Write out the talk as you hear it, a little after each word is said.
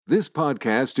This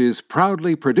podcast is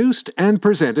proudly produced and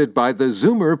presented by the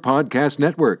Zoomer Podcast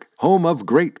Network, home of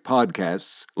great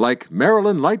podcasts like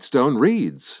Marilyn Lightstone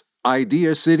Reads,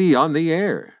 Idea City on the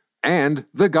Air, and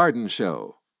The Garden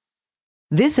Show.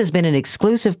 This has been an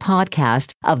exclusive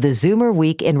podcast of the Zoomer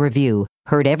Week in Review,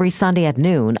 heard every Sunday at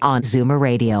noon on Zoomer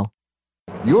Radio.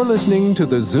 You're listening to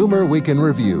the Zoomer Week in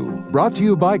Review, brought to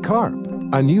you by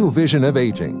CARP, a new vision of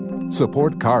aging.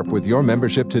 Support CARP with your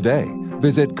membership today.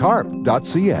 Visit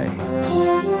carp.ca.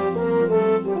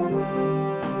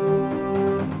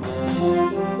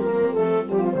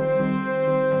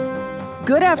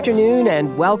 Good afternoon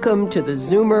and welcome to the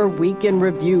Zoomer Week in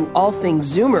Review, all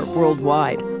things Zoomer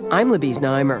worldwide. I'm Libby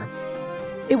Znaimer.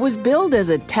 It was billed as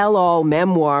a tell-all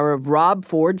memoir of Rob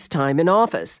Ford's time in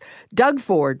office. Doug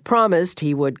Ford promised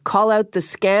he would call out the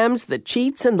scams, the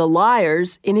cheats, and the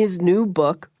liars in his new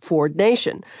book, Ford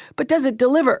Nation. But does it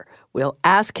deliver? We'll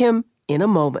ask him in a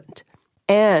moment.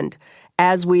 And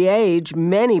as we age,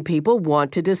 many people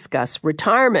want to discuss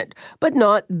retirement, but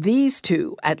not these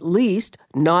two, at least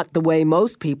not the way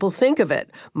most people think of it.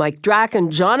 Mike Drak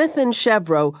and Jonathan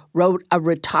Chevreau wrote a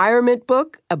retirement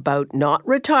book about not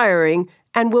retiring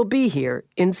and will be here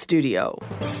in studio.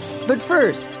 But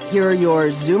first, here are your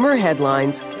Zoomer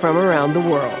headlines from around the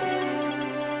world.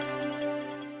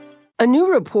 A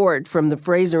new report from the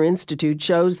Fraser Institute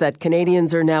shows that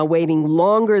Canadians are now waiting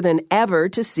longer than ever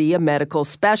to see a medical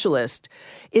specialist.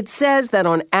 It says that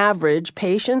on average,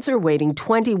 patients are waiting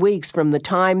 20 weeks from the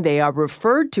time they are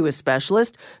referred to a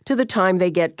specialist to the time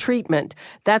they get treatment.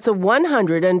 That's a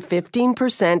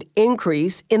 115%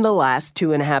 increase in the last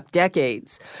 2.5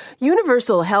 decades.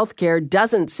 Universal health care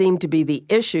doesn't seem to be the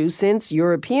issue since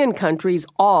European countries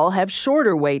all have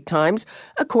shorter wait times,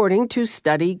 according to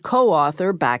study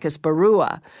co-author Bacchus Barua.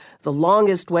 The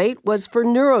longest wait was for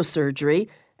neurosurgery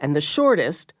and the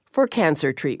shortest for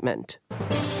cancer treatment.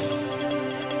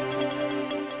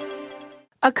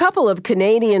 A couple of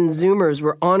Canadian Zoomers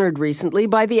were honored recently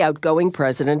by the outgoing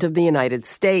President of the United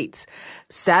States.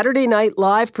 Saturday Night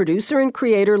Live producer and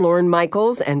creator Lorne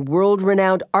Michaels and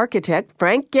world-renowned architect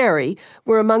Frank Gehry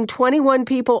were among 21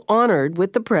 people honored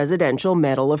with the Presidential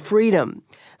Medal of Freedom.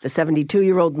 The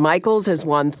 72-year-old Michaels has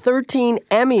won 13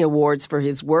 Emmy Awards for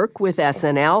his work with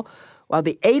SNL, while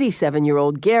the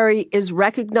 87-year-old Gehry is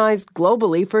recognized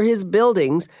globally for his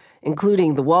buildings,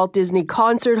 including the Walt Disney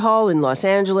Concert Hall in Los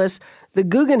Angeles, the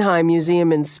Guggenheim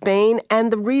Museum in Spain, and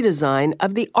the redesign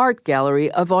of the Art Gallery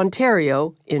of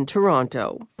Ontario in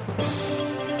Toronto.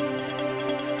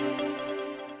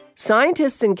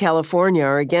 Scientists in California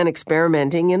are again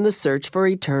experimenting in the search for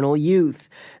eternal youth.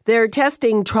 They're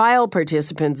testing trial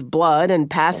participants' blood and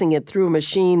passing it through a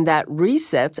machine that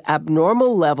resets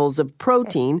abnormal levels of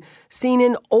protein seen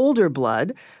in older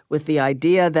blood, with the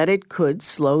idea that it could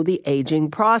slow the aging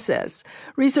process.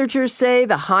 Researchers say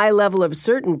the high level of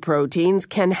certain proteins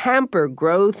can hamper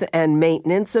growth and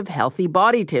maintenance of healthy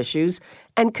body tissues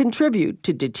and contribute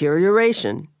to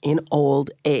deterioration in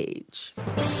old age.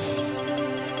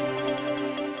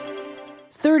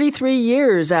 33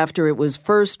 years after it was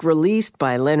first released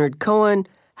by Leonard Cohen,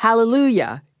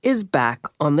 Hallelujah is back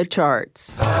on the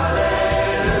charts.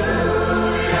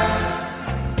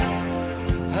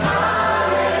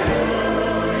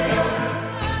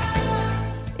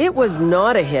 It was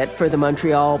not a hit for the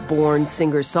Montreal-born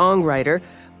singer-songwriter,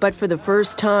 but for the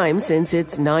first time since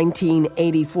its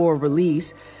 1984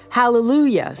 release,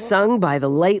 Hallelujah, sung by the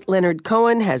late Leonard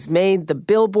Cohen, has made the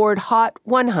Billboard Hot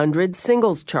 100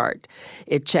 singles chart.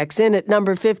 It checks in at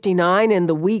number 59 in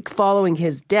the week following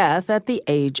his death at the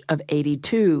age of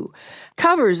 82.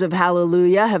 Covers of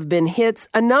Hallelujah have been hits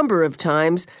a number of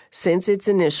times since its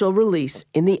initial release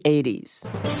in the 80s.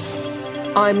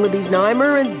 I'm Libby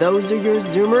Znaimer, and those are your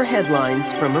Zoomer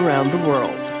headlines from around the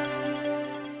world.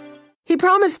 He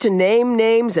promised to name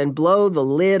names and blow the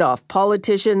lid off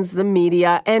politicians, the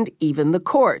media, and even the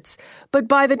courts. But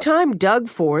by the time Doug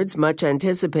Ford's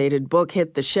much-anticipated book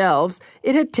hit the shelves,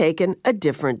 it had taken a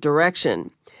different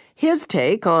direction. His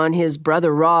take on his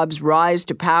brother Rob's rise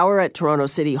to power at Toronto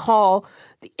City Hall,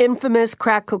 the infamous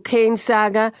crack cocaine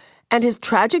saga, and his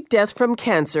tragic death from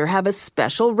cancer have a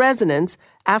special resonance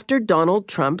after Donald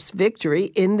Trump's victory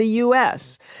in the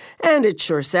U.S. And it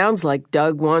sure sounds like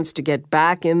Doug wants to get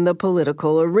back in the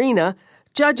political arena,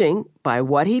 judging by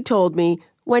what he told me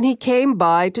when he came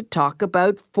by to talk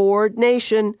about Ford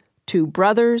Nation, 2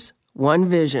 brothers, 1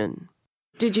 vision.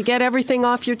 Did you get everything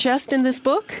off your chest in this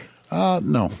book?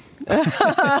 No.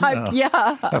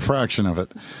 Yeah. A fraction of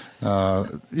it. I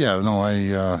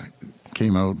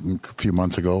came out a few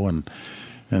months ago and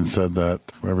said that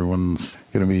everyone's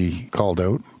going to be called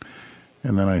out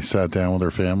And then I sat down with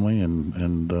her family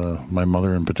and my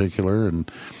mother in particular, and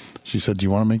she said, do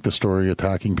you want to make the story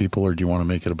attacking people, or do you want to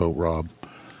make it about Rob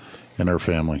and our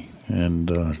family?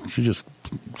 And she just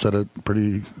said it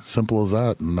pretty simple as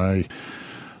that. And I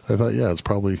thought, yeah, it's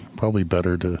probably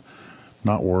better to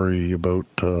not worry about,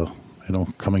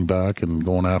 coming back and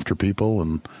going after people.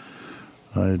 And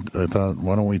I thought,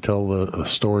 why don't we tell a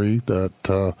story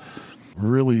that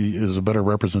really is a better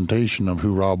representation of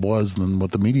who Rob was than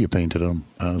what the media painted him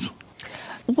as.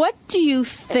 What do you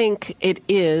think it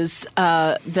is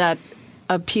that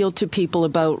appealed to people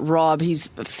about Rob? He's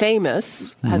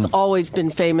famous, has always been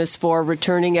famous for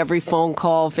returning every phone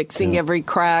call, fixing every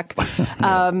crack.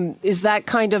 Is that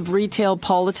kind of retail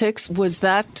politics? Was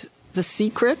that the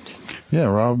secret? Yeah,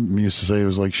 Rob used to say it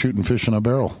was like shooting fish in a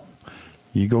barrel.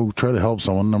 You go try to help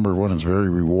someone. Number one, it's very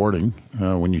rewarding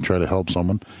when you try to help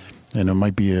someone. And it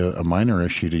might be a minor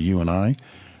issue to you and I,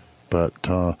 but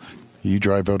you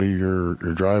drive out of your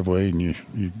driveway and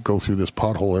you go through this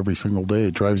pothole every single day.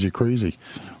 It drives you crazy.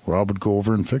 Rob would go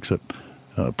over and fix it.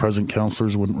 Present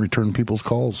counselors wouldn't return people's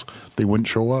calls. They wouldn't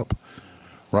show up.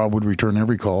 Rob would return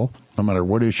every call, no matter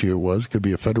what issue it was. It could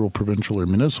be a federal, provincial, or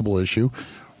municipal issue.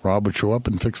 Rob would show up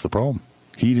and fix the problem.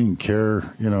 He didn't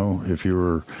care, if you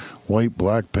were white,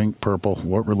 black, pink, purple,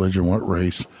 what religion, what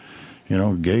race,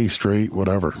 gay, straight,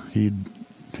 whatever. He'd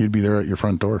be there at your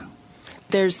front door.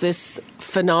 There's this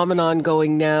phenomenon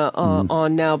going now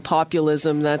on now,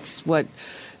 populism. That's what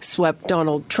swept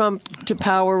Donald Trump to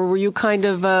power. Were you kind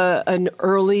of an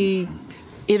early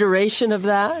iteration of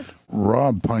that?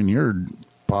 Rob pioneered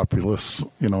populist,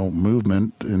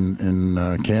 movement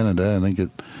in Canada. I think it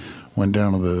went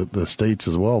down to the States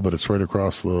as well, but it's right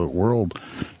across the world.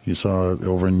 You saw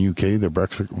over in UK, the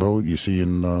Brexit vote. You see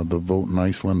in the vote in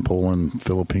Iceland, Poland,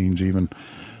 Philippines even.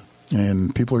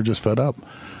 And people are just fed up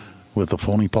with the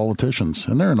phony politicians.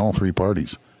 And they're in all three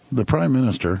parties. The Prime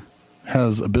Minister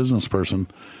has a business person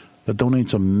that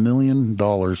donates $1 million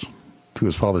to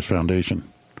his father's foundation.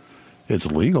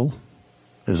 It's legal.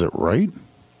 Is it right?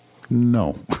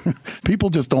 No. People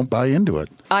just don't buy into it.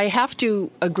 I have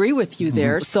to agree with you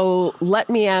there. So let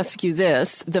me ask you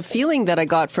this. The feeling that I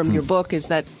got from your book is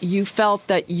that you felt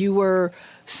that you were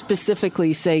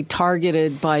specifically, say,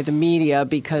 targeted by the media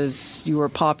because you were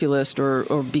populist or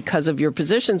because of your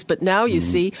positions. But now you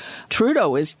see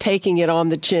Trudeau is taking it on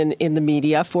the chin in the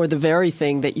media for the very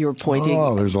thing that you're pointing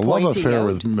out. Oh, there's a love affair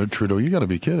with Trudeau. You got to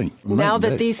be kidding. Now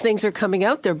that these things are coming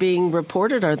out, they're being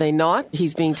reported, are they not?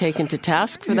 He's being taken to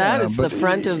task for that. It's the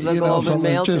front of the Globe and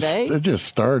Mail today. It just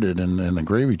started, and the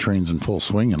gravy train's in full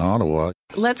swing in Ottawa.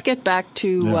 Let's get back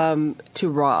to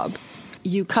Rob.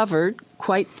 You covered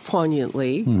quite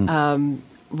poignantly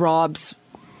Rob's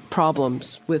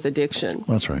problems with addiction.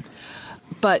 That's right.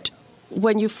 But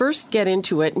when you first get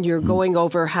into it and you're going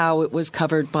over how it was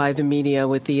covered by the media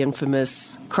with the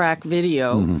infamous crack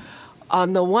video,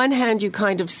 on the one hand, you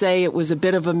kind of say it was a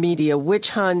bit of a media witch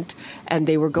hunt and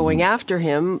they were going after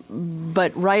him.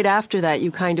 But right after that,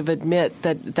 you kind of admit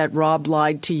that Rob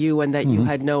lied to you and that you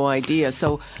had no idea.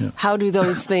 So how do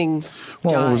those things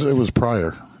jive? It was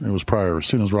prior. It was prior. As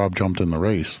soon as Rob jumped in the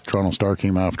race, Toronto Star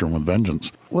came after him with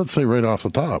vengeance. Let's say right off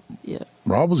the top,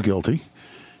 Rob was guilty.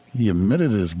 He admitted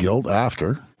his guilt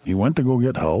after. He went to go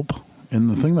get help.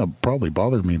 And the thing that probably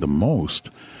bothered me the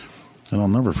most, and I'll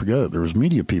never forget it, there was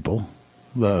media people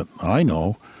that I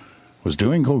know was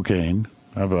doing cocaine.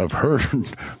 I've heard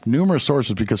numerous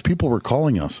sources because people were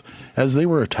calling us as they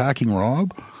were attacking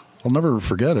Rob. I'll never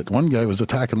forget it. One guy was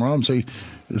attacking Rob,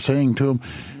 saying to him,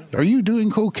 "Are you doing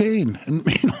cocaine?" And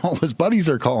all his buddies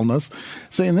are calling us,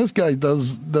 saying this guy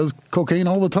does cocaine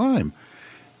all the time.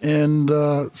 And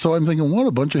so I'm thinking, what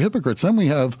a bunch of hypocrites. Then we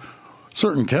have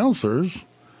certain counselors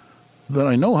that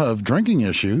I know have drinking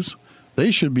issues.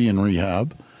 They should be in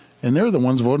rehab. And they're the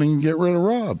ones voting to get rid of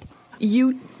Rob.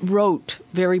 You wrote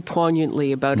very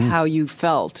poignantly about how you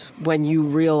felt when you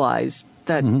realized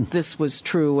that this was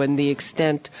true and the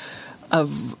extent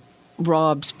of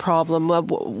Rob's problem.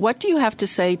 What do you have to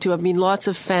say to, lots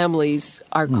of families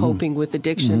are coping with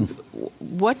addictions.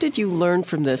 What did you learn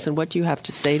from this and what do you have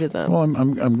to say to them? Well,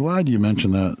 I'm glad you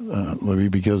mentioned that, Libby,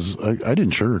 because I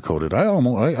didn't sugarcoat it.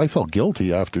 I felt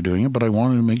guilty after doing it, but I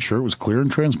wanted to make sure it was clear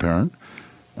and transparent.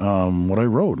 What I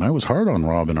wrote, and I was hard on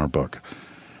Rob in our book.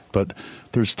 But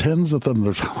there's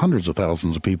there's hundreds of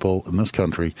thousands of people in this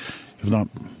country, if not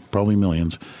probably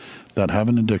millions, that have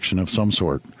an addiction of some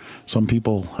sort. Some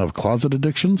people have closet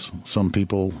addictions. Some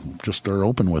people just are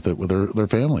open with it with their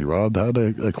family. Rob had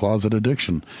a closet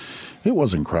addiction. It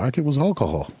wasn't crack, it was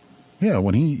alcohol. Yeah,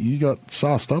 when he got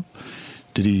sauced up,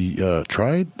 did he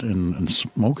try it and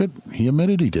smoke it? He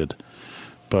admitted he did.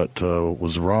 But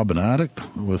was Rob an addict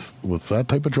with that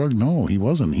type of drug? No, he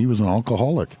wasn't. He was an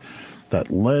alcoholic that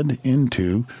led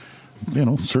into,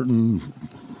 certain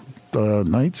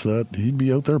nights that he'd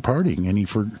be out there partying.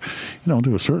 And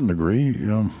to a certain degree,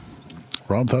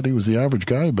 Rob thought he was the average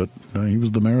guy, but he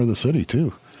was the mayor of the city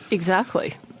too.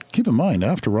 Exactly. Keep in mind,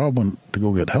 after Rob went to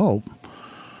go get help,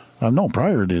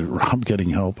 prior to Rob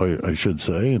getting help, I should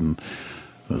say, and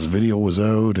this video was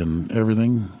out and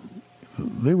everything,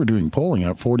 they were doing polling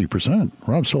at 40%.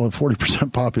 Rob still had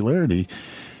 40% popularity,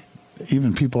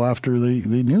 even people after they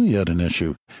knew he had an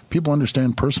issue. People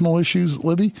understand personal issues,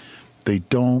 Libby. They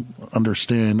don't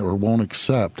understand or won't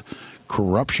accept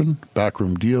corruption,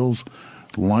 backroom deals,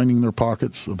 lining their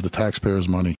pockets of the taxpayers'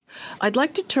 money. I'd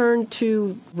like to turn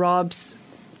to Rob's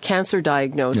cancer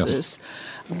diagnosis. Yes.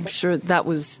 I'm sure that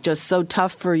was just so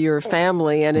tough for your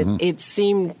family, and it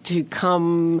seemed to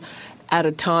come at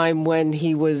a time when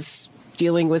he was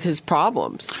dealing with his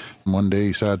problems. One day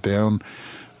he sat down,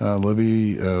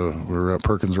 Libby, we were at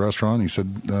Perkins Restaurant. He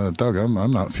said, Doug,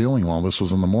 I'm not feeling well. This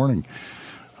was in the morning.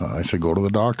 I said, go to the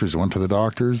doctors. I went to the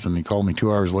doctors, and he called me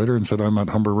 2 hours later and said, I'm at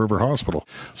Humber River Hospital.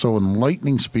 So in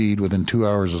lightning speed, within 2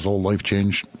 hours, his whole life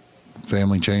changed,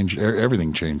 family changed,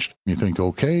 everything changed. You think,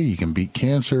 okay, you can beat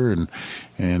cancer,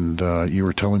 and you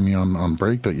were telling me on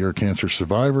break that you're a cancer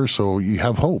survivor, so you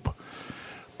have hope.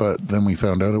 But then we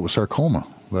found out it was sarcoma,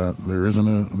 that there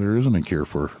isn't a cure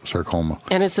for sarcoma.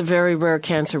 And it's a very rare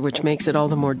cancer, which makes it all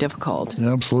the more difficult.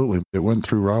 Yeah, absolutely. It went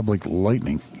through Rob like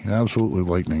lightning. Absolutely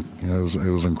lightning. It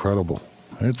was incredible.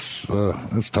 It's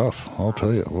tough. I'll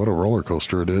tell you, what a roller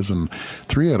coaster it is. And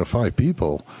 3 out of 5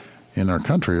 people in our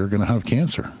country are going to have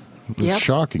cancer. It's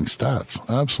shocking stats.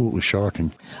 Absolutely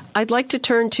shocking. I'd like to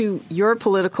turn to your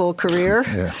political career.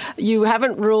 Yeah. You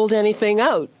haven't ruled anything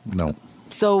out. No.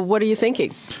 So what are you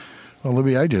thinking? Well,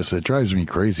 Libby, it drives me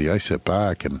crazy. I sit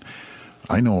back and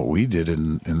I know what we did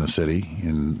in the city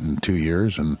in 2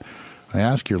 years. And I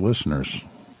ask your listeners,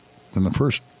 in the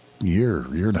first year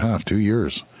and a half, 2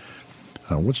 years,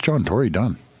 what's John Tory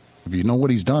done? If you know what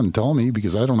he's done, tell me,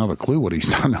 because I don't have a clue what he's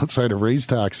done outside of raise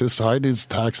taxes, hide his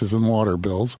taxes and water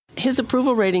bills. His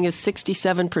approval rating is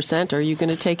 67%. Are you going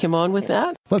to take him on with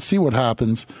that? Let's see what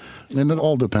happens. And it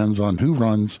all depends on who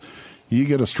runs. You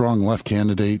get a strong left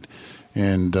candidate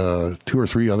and 2 or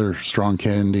 3 other strong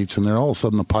candidates, and then all of a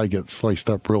sudden the pie gets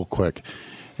sliced up real quick.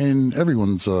 And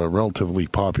everyone's relatively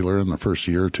popular in the first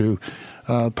year or two.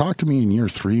 Talk to me in year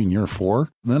 3 and year 4.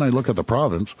 Then I look at the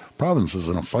province. Province is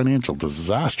in a financial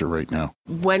disaster right now.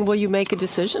 When will you make a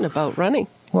decision about running?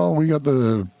 Well, we got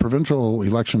the provincial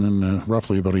election in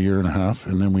roughly about a year and a half,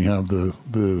 and then we have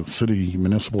the city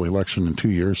municipal election in 2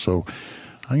 years. So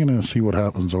I'm going to see what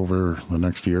happens over the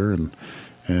next year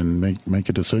and make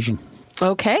a decision.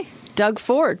 Okay. Doug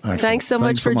Ford, excellent. Thanks so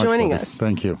much for joining Libby. us.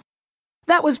 Thank you.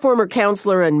 That was former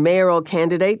councillor and mayoral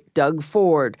candidate Doug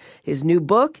Ford. His new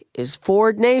book is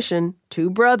Ford Nation, 2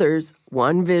 Brothers,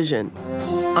 1 Vision.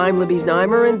 I'm Libby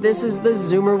Znaimer, and this is the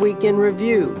Zoomer Week in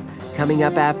Review. Coming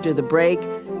up after the break,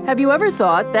 have you ever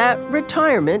thought that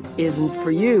retirement isn't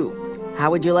for you?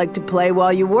 How would you like to play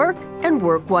while you work and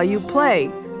work while you play?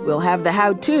 We'll have the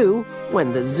how-to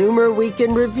when the Zoomer Week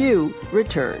in Review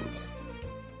returns.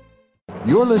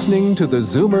 You're listening to the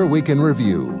Zoomer Week in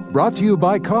Review, brought to you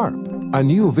by CARP, a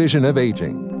new vision of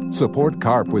aging. Support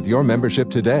CARP with your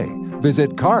membership today.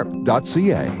 Visit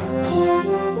carp.ca.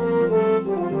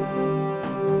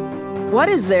 What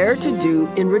is there to do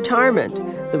in retirement?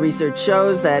 The research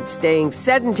shows that staying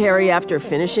sedentary after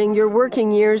finishing your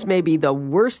working years may be the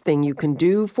worst thing you can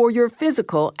do for your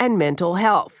physical and mental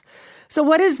health. So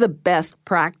what is the best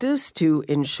practice to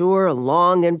ensure a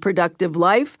long and productive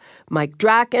life? Mike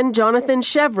Drak and Jonathan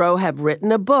Chevreau have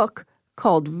written a book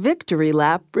called Victory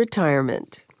Lap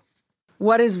Retirement.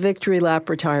 What is Victory Lap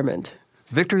Retirement?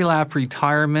 Victory Lap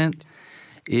Retirement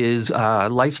is a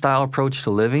lifestyle approach to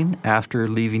living after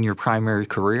leaving your primary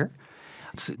career.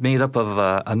 It's made up of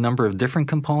a number of different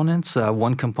components.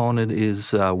 One component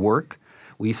is work.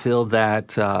 We feel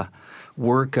that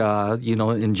work,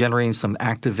 in generating some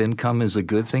active income is a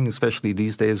good thing, especially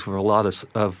these days where a lot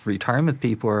of retirement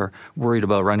people are worried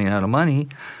about running out of money.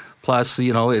 Plus,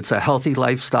 it's a healthy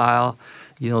lifestyle.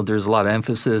 There's a lot of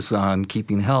emphasis on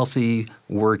keeping healthy,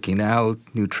 working out,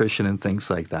 nutrition, and things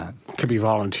like that. It could be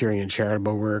volunteering and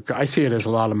charitable work. I see it as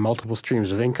a lot of multiple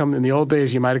streams of income. In the old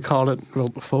days, you might have called it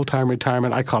full-time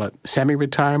retirement. I call it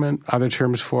semi-retirement. Other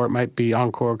terms for it might be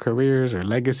encore careers or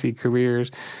legacy careers.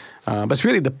 But it's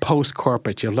really the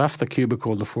post-corporate. You left the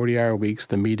cubicle, the 40-hour weeks,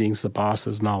 the meetings, the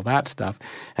bosses, and all that stuff,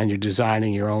 and you're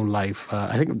designing your own life.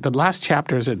 I think the last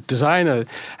chapter is design a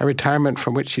retirement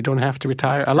from which you don't have to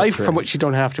retire, a life from which you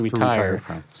don't have to retire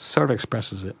sort of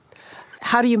expresses it.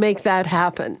 How do you make that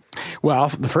happen? Well,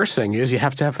 the first thing is you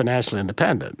have to have financial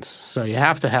independence. So you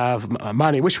have to have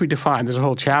money, which we define. There's a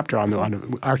whole chapter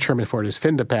on our term for it is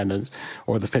Findependence,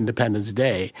 or the Findependence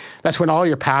Day. That's when all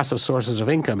your passive sources of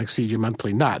income exceed your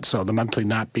monthly nut. So the monthly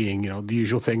nut being, the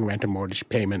usual thing, rent and mortgage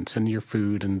payments and your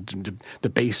food and the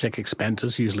basic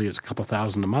expenses. Usually it's a couple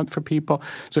 $1,000 a month for people.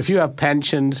 So if you have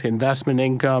pensions, investment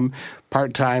income,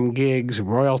 part-time gigs,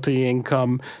 royalty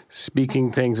income,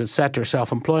 speaking things, etc.,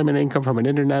 self-employment income from an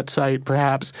internet site,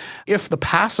 perhaps. If the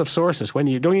passive sources, when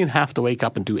you don't even have to wake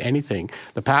up and do anything,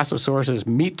 the passive sources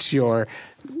meets your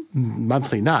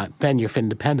monthly nut, then you're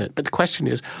independent. But the question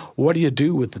is, what do you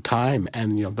do with the time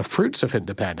and the fruits of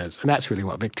independence? And that's really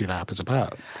what Victory Lap is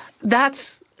about.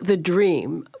 That's the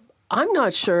dream. I'm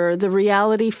not sure the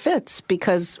reality fits,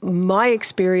 because my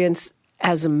experience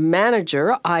as a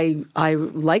manager, I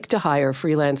like to hire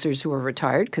freelancers who are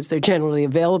retired because they're generally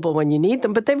available when you need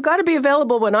them, but they've got to be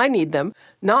available when I need them,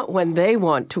 not when they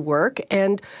want to work.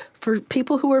 And for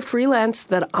people who are freelance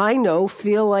that I know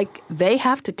feel like they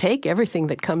have to take everything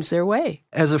that comes their way.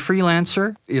 As a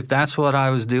freelancer, if that's what I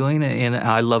was doing and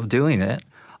I love doing it,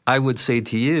 I would say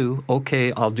to you,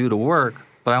 okay, I'll do the work,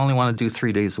 but I only want to do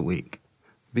 3 days a week,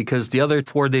 because the other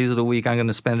 4 days of the week I'm going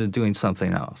to spend it doing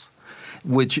something else,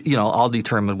 which, I'll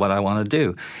determine what I want to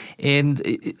do.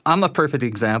 And I'm a perfect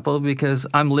example because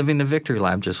I'm living the Victory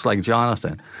Lab just like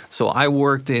Jonathan. So I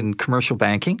worked in commercial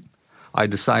banking. I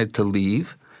decided to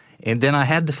leave. And then I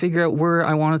had to figure out where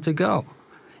I wanted to go.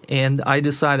 And I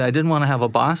decided I didn't want to have a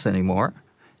boss anymore.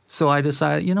 So I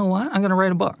decided, you know what? I'm going to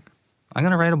write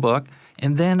a book.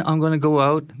 And then I'm going to go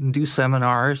out and do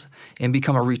seminars and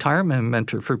become a retirement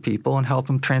mentor for people and help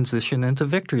them transition into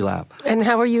Victory Lap. And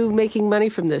how are you making money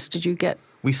from this?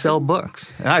 We sell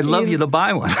books. And I'd love you to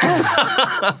buy one.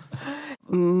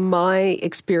 My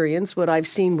experience, what I've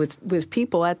seen with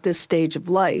people at this stage of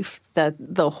life, that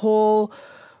the whole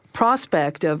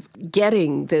prospect of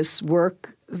getting this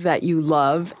work that you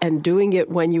love and doing it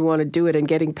when you want to do it and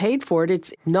getting paid for it,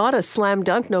 it's not a slam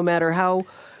dunk no matter how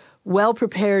well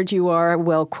prepared you are,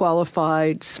 well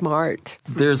qualified, smart.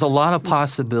 There's a lot of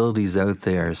possibilities out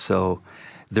there, so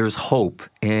there's hope.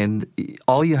 And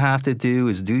all you have to do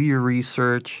is do your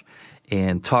research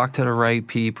and talk to the right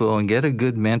people and get a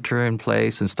good mentor in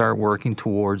place and start working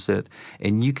towards it.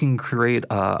 And you can create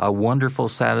a wonderful,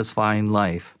 satisfying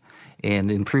life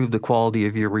and improve the quality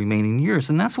of your remaining years.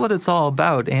 And that's what it's all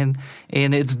about. And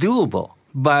it's doable.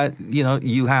 But,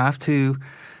 you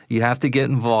have to get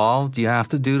involved, you have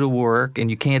to do the work, and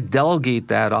you can't delegate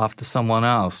that off to someone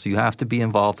else. You have to be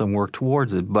involved and work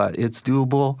towards it. But it's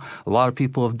doable. A lot of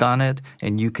people have done it,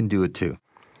 and you can do it too.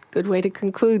 Good way to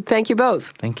conclude. Thank you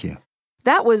both. Thank you.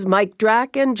 That was Mike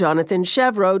Drak and Jonathan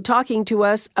Chevreau talking to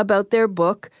us about their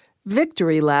book,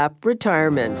 Victory Lap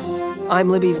Retirement. I'm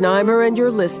Libby Znaimer, and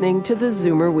you're listening to the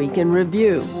Zoomer Week in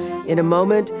Review. In a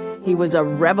moment, he was a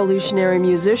revolutionary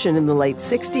musician in the late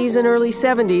 60s and early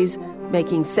 70s,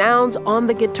 making sounds on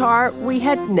the guitar we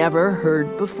had never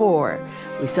heard before.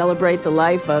 We celebrate the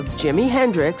life of Jimi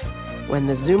Hendrix when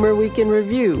the Zoomer Week in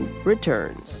Review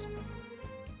returns.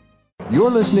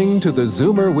 You're listening to the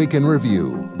Zoomer Week in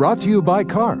Review, brought to you by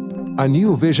CARP, a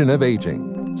new vision of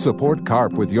aging. Support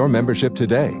CARP with your membership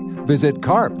today. Visit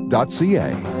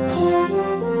carp.ca.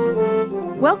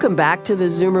 Welcome back to the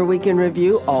Zoomer Week in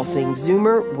Review, all things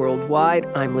Zoomer worldwide.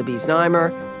 I'm Libby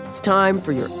Znaimer. It's time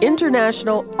for your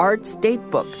International Arts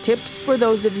Datebook tips for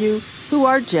those of you who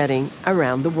are jetting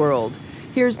around the world.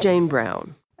 Here's Jane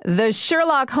Brown. The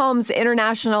Sherlock Holmes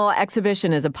International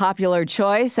Exhibition is a popular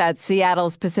choice at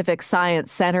Seattle's Pacific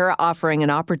Science Center, offering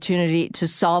an opportunity to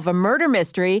solve a murder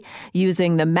mystery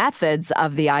using the methods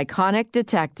of the iconic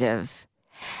detective.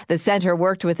 The center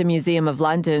worked with the Museum of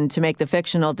London to make the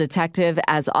fictional detective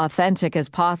as authentic as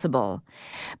possible.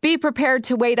 Be prepared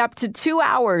to wait up to 2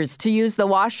 hours to use the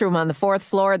washroom on the 4th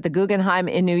floor at the Guggenheim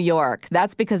in New York.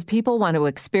 That's because people want to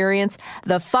experience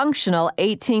the functional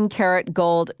 18-karat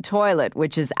gold toilet,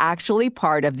 which is actually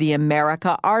part of the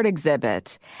America Art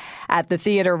exhibit. At the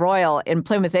Theatre Royal in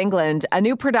Plymouth, England, a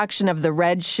new production of The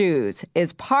Red Shoes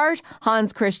is part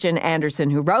Hans Christian Andersen,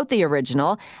 who wrote the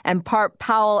original, and part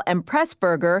Powell and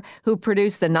Pressburger, who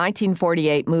produced the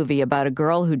 1948 movie about a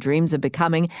girl who dreams of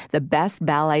becoming the best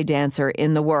ballet dancer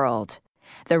in the world.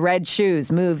 The Red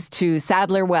Shoes moves to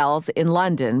Sadler Wells in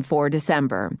London for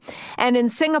December. And in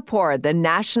Singapore, the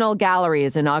National Gallery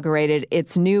has inaugurated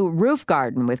its new roof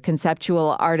garden with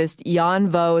conceptual artist Yan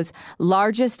Vo's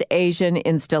largest Asian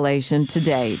installation to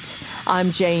date.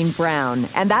 I'm Jane Brown,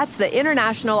 and that's the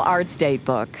International Arts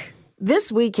Datebook.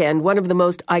 This weekend, one of the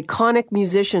most iconic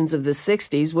musicians of the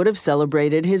 60s would have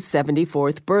celebrated his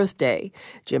 74th birthday.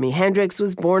 Jimi Hendrix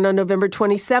was born on November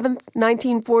 27,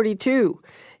 1942.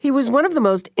 He was one of the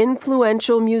most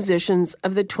influential musicians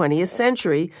of the 20th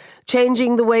century,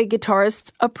 changing the way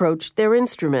guitarists approached their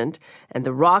instrument, and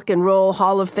the Rock and Roll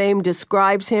Hall of Fame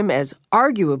describes him as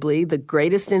arguably the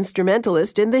greatest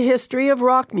instrumentalist in the history of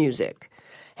rock music.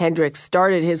 Hendrix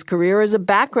started his career as a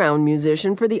background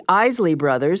musician for the Isley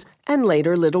Brothers and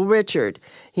later Little Richard.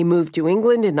 He moved to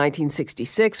England in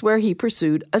 1966, where he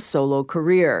pursued a solo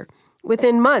career.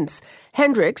 Within months,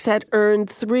 Hendrix had earned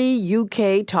 3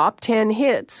 UK top 10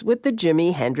 hits with the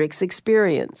Jimi Hendrix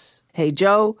Experience: Hey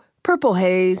Joe, Purple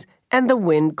Haze, and The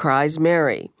Wind Cries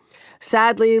Mary.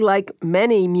 Sadly, like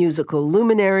many musical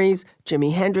luminaries,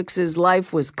 Jimi Hendrix's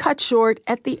life was cut short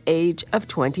at the age of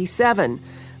 27.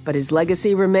 But his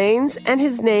legacy remains, and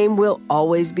his name will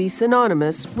always be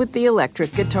synonymous with the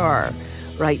electric guitar.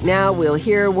 Right now, we'll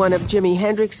hear one of Jimi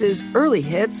Hendrix's early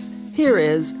hits. Here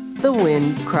is The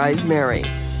Wind Cries Mary.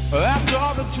 After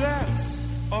all the tracks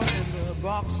are in the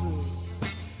boxes.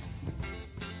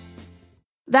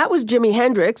 That was Jimi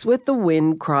Hendrix with The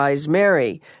Wind Cries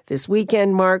Mary. This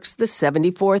weekend marks the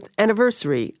 74th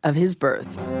anniversary of his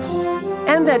birth.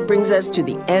 And that brings us to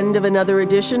the end of another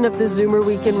edition of the Zoomer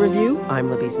Week in Review. I'm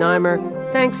Libby Znaimer.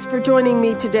 Thanks for joining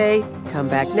me today. Come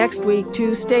back next week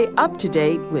to stay up to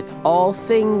date with all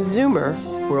things Zoomer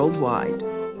worldwide.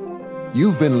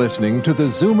 You've been listening to the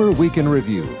Zoomer Week in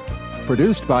Review,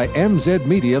 produced by MZ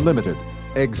Media Limited.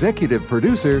 Executive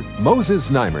producer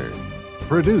Moses Znaimer.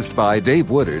 Produced by Dave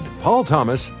Woodard, Paul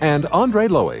Thomas, and Andre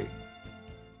Lowy.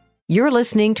 You're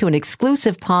listening to an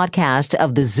exclusive podcast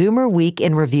of the Zoomer Week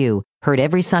in Review, heard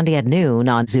every Sunday at noon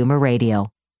on Zoomer Radio.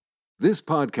 This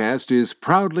podcast is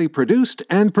proudly produced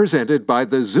and presented by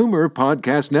the Zoomer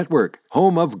Podcast Network,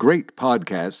 home of great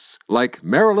podcasts like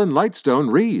Marilyn Lightstone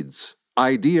Reads,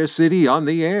 Idea City on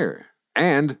the Air,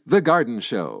 and The Garden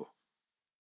Show.